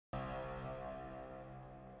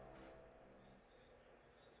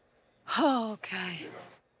Oh, okay.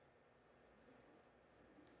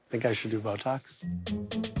 Think I should do Botox?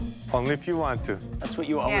 Only if you want to. That's what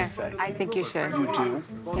you always say. I think you should. You do?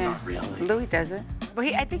 Yeah. Not really. Louis does it. But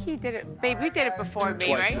I think he did it. Babe, you did it before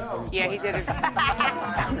me, right? Yeah, he did it.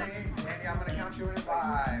 Andy, I'm gonna count you in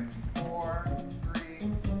 5, 4, 3,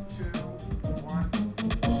 2, 1.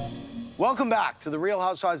 Welcome back to the Real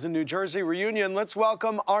Housewives of New Jersey reunion. Let's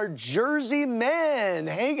welcome our Jersey men.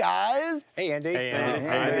 Hey, guys. Hey, Andy. Hey,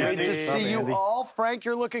 Andy. Great to see you all. Frank,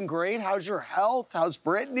 you're looking great. How's your health? How's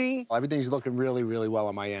Brittany? Well, everything's looking really, really well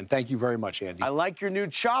on my end. Thank you very much, Andy. I like your new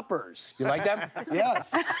choppers. You like them?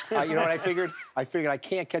 Yes. You know what I figured? I figured I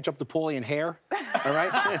can't catch up to Paulie in hair, all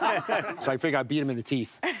right? So I figured I'd beat him in the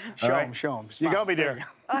teeth. Show him. You got me there.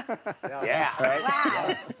 Yeah. Right? Wow.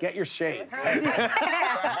 Yes. Get your shades.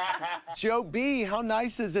 Joe B, how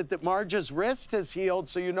nice is it that Marge's wrist has healed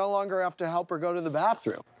so you no longer have to help her go to the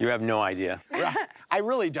bathroom? You have no idea. I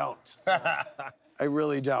really don't. I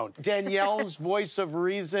really don't. Danielle's voice of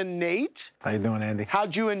reason, Nate. How you doing, Andy?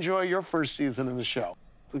 How'd you enjoy your first season of the show?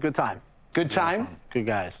 It's a good time. Good time? Good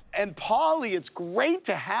guys. And Paulie, it's great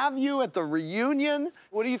to have you at the reunion.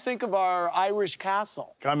 What do you think of our Irish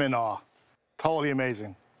castle? I'm in awe. Totally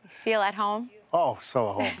amazing. Feel at home? Oh,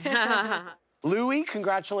 so at home. Louis,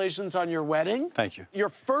 congratulations on your wedding. Thank you. Your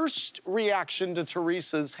first reaction to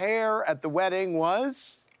Teresa's hair at the wedding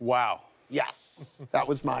was? Wow. Yes, that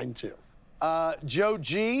was mine too. Joe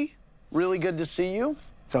G, really good to see you.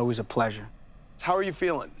 It's always a pleasure. How are you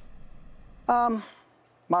feeling?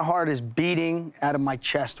 My heart is beating out of my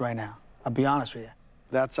chest right now. I'll be honest with you.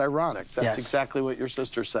 That's ironic. That's Yes. exactly what your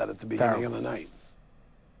sister said at the beginning of Terrible. the night.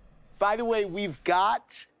 By the way, we've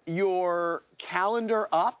got your calendar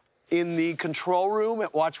up in the control room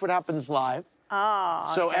at Watch What Happens Live. Oh,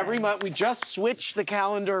 So every month, we just switched the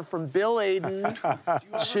calendar from Bill Aiden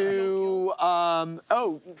to,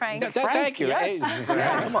 Frank. Thank you. Yes. Hey,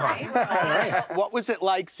 Yes. come on. What was it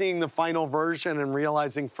like seeing the final version and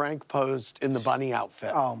realizing Frank posed in the bunny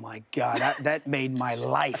outfit? Oh my God, that made my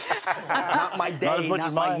life. Not my day, Not as much not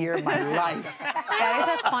as my mine. year, my life.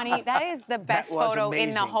 That is the best was photo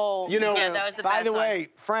in the amazing. whole. You know, yeah, that was the by best the one. way,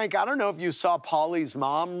 Frank, I don't know if you saw Paulie's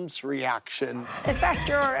mom's reaction. Is that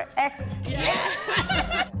your ex?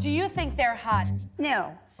 Do you think they're hot?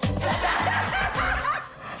 No.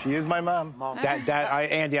 She is my mom.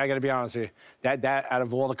 Andy, I got to be honest with you. That, out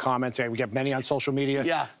of all the comments, we get many on social media.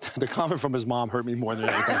 Yeah. The comment from his mom hurt me more than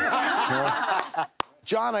anything.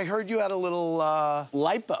 John, I heard you had a little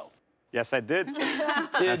lipo. Yes, I did.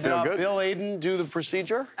 Did feel good. Bill Aiden do the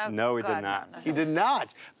procedure? No, he did not. He did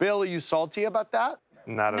not. Bill, are you salty about that?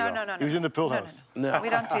 Not at all. No. He was in the pool house. No.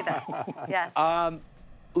 We don't do that. Yes.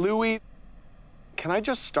 Louis, can I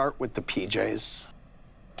just start with the PJs?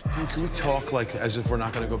 Can we talk like as if we're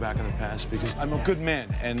not going to go back in the past? Because I'm a good man,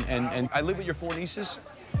 and I live with your 4 nieces.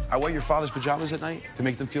 I wear your father's pajamas at night to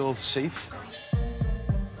make them feel safe.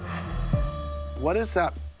 What does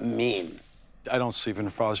that mean? I don't sleep in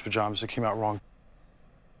her father's pajamas. It came out wrong.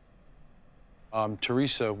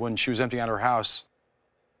 Teresa, when she was emptying out her house,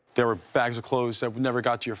 there were bags of clothes that never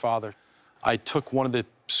got to your father. I took one of the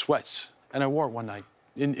sweats and I wore it one night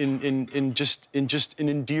in just an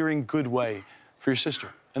endearing, good way for your sister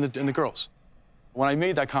and the girls. When I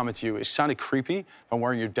made that comment to you, it sounded creepy if I'm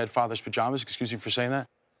wearing your dead father's pajamas. Excuse me for saying that,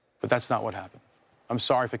 but that's not what happened. I'm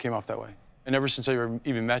sorry if it came off that way. And ever since I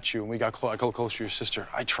even met you and I got close to your sister,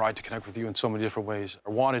 I tried to connect with you in so many different ways. I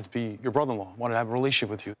wanted to be your brother-in-law, wanted to have a relationship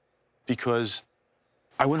with you because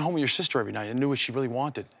I went home with your sister every night and knew what she really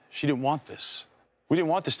wanted. She didn't want this. We didn't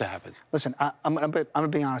want this to happen. Listen, I'm gonna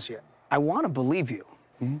be honest with you. I want to believe you.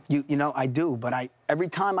 You know, I do, but every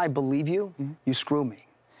time I believe you, you screw me.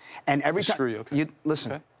 And every time screw you, okay. you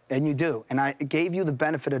listen, Okay. and you do. And I gave you the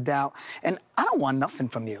benefit of doubt. And I don't want nothing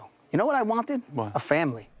from you. You know what I wanted? What? A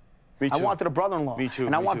family. Me too. I wanted a brother-in-law. Me too,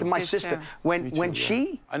 And I me wanted too. my Me sister. too. When Me too, yeah.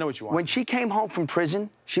 she I know what you want. When she came home from prison,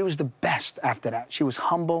 she was the best after that. She was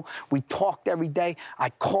humble. We talked every day. I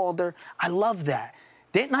called her. I love that.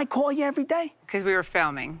 Didn't I call you every day? Because we were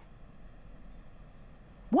filming.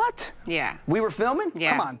 What? Yeah. We were filming?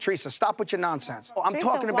 Yeah. Come on, Teresa, stop with your nonsense. I'm Teresa,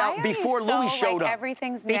 talking why about are before you so, Louis showed like, up.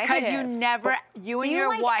 Everything's Because negative. you never, you and Do you your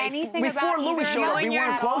like wife. anything Before about Louis either showed of up, you we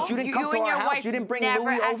weren't at close. all? You didn't come to and our your house. wife You didn't bring never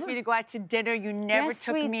Louis asked over. me to go out to dinner. You never Yes,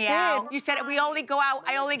 took we me did. out. You said we only go out.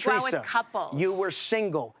 I only go out with Teresa, couples. you were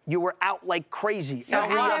single. You were out like crazy So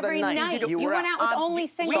every out other every night. You were went out with only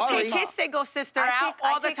single We Sorry. take his single sister I out take-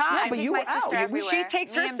 I all the take- time. I but take you my were out. sister You- everywhere. She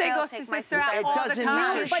takes Me her and Bill single take my sister sister out It all the doesn't time.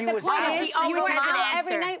 matter. But She the was point out. is, He always you were has an out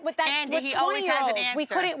every answer. night with that Andy, with he always has an 20-year-olds. We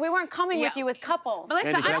answer. couldn't. We weren't coming with Yeah. you with couples. But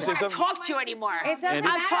listen, Andy, I can I don't say want to something? talk to you anymore. It doesn't I'm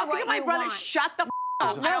matter talking what to my you brother. want. Shut the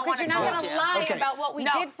No, because you're not going to lie about what we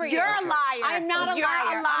did for you. You're a liar. I'm not a liar. You're a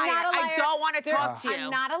liar. I'm not a liar. I don't want to talk to you. I'm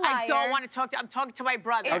not a liar. I don't want to talk to you. I'm talking to my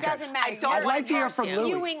brother. It doesn't matter. I'd like to hear from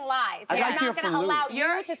Louis. Spewing lies. I'd like to hear I'm not from going to allow Louis.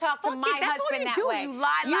 you to talk to my husband that way. You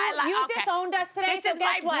lie. You Okay. disowned us today, This so is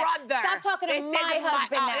guess my what? brother. Stop talking to This my isn't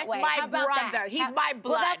husband that it's way. my How about brother. that? He's my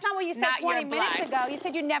blood. Well, that's not what you said not 20 your minutes blood. ago. You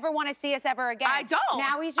said you never want to see us ever again. I don't.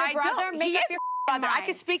 Now he's your I brother. don't. Make He up is your brother. I mind.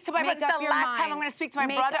 can speak to my brother. Make This is up the your last time mind. I'm going to speak to my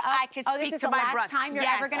Make brother. up- I can Oh, speak this is to the my last brother. time you're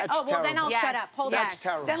ever going to. That's Oh, well, then I'll terrible. shut up. Hold on. That's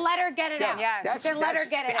terrible. Then let her get it out. Yes. Then let her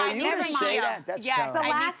get it for out. you Never to mind. say that, that's Yes. It's the terrible.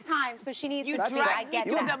 last time, so she needs You to speak. I dragged get me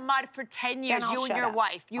through that. the mud for 10 years, Then I'll you and shut your up.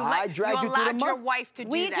 wife. You I dragged you through the allowed your mud. wife to do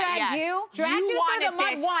We that. dragged yes. you through the wanted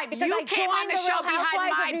mud. this. Why? Because you I came on joined the the show Real behind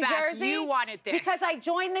Housewives my of New back. Jersey. You wanted this. Because I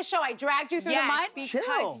joined the show. I dragged you through the mud. because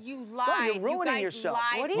Chill. you Bro, lied. you're ruining you guys yourself.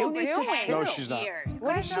 Lied What are you for doing? 10 No, she's not. years.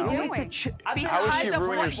 What is she doing? Because How is she of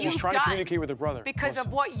ruining what her? She's you've trying to done. communicate with her brother. Because of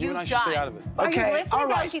Listen, what you you've and I should stay done. out of it. Are you Okay, listening all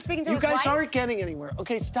to him? right. She's speaking to you his guys wife? aren't getting anywhere.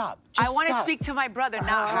 Okay, stop. I Just want to stop. speak to my brother, not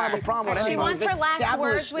I don't have her. a problem with If she anybody. wants her last established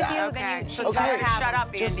words with you, that. then Okay, you so should tell her, let her have shut it.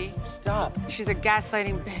 up, Just Andy. stop. She's a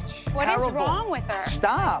gaslighting bitch. What is Terrible. wrong with her?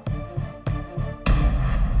 Stop.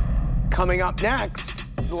 Coming up next,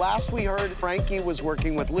 last we heard, Frankie was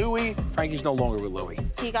working with Louis. Frankie's no longer with Louis.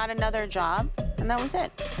 He got another job, and that was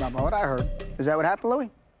it. Not by what I heard. Is that what happened, Louis?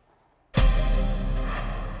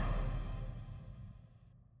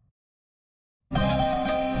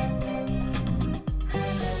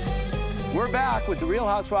 We're back with the Real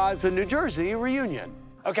Housewives of New Jersey reunion.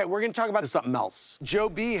 Okay, we're gonna talk about something else. Joe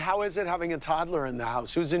B, how is it having a toddler in the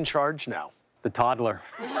house? Who's in charge now? The toddler.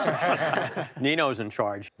 Nino's in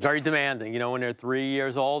charge. Very demanding. You know, when they're 3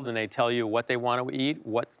 years old and they tell you what they want to eat,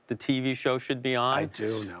 what the TV show should be on. I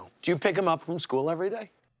do know. Do you pick him up from school every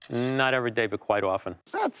day? Not every day, but quite often.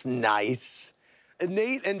 That's nice.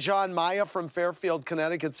 Nate and John Maya from Fairfield,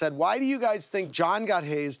 Connecticut said, why do you guys think John got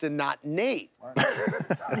hazed and not Nate?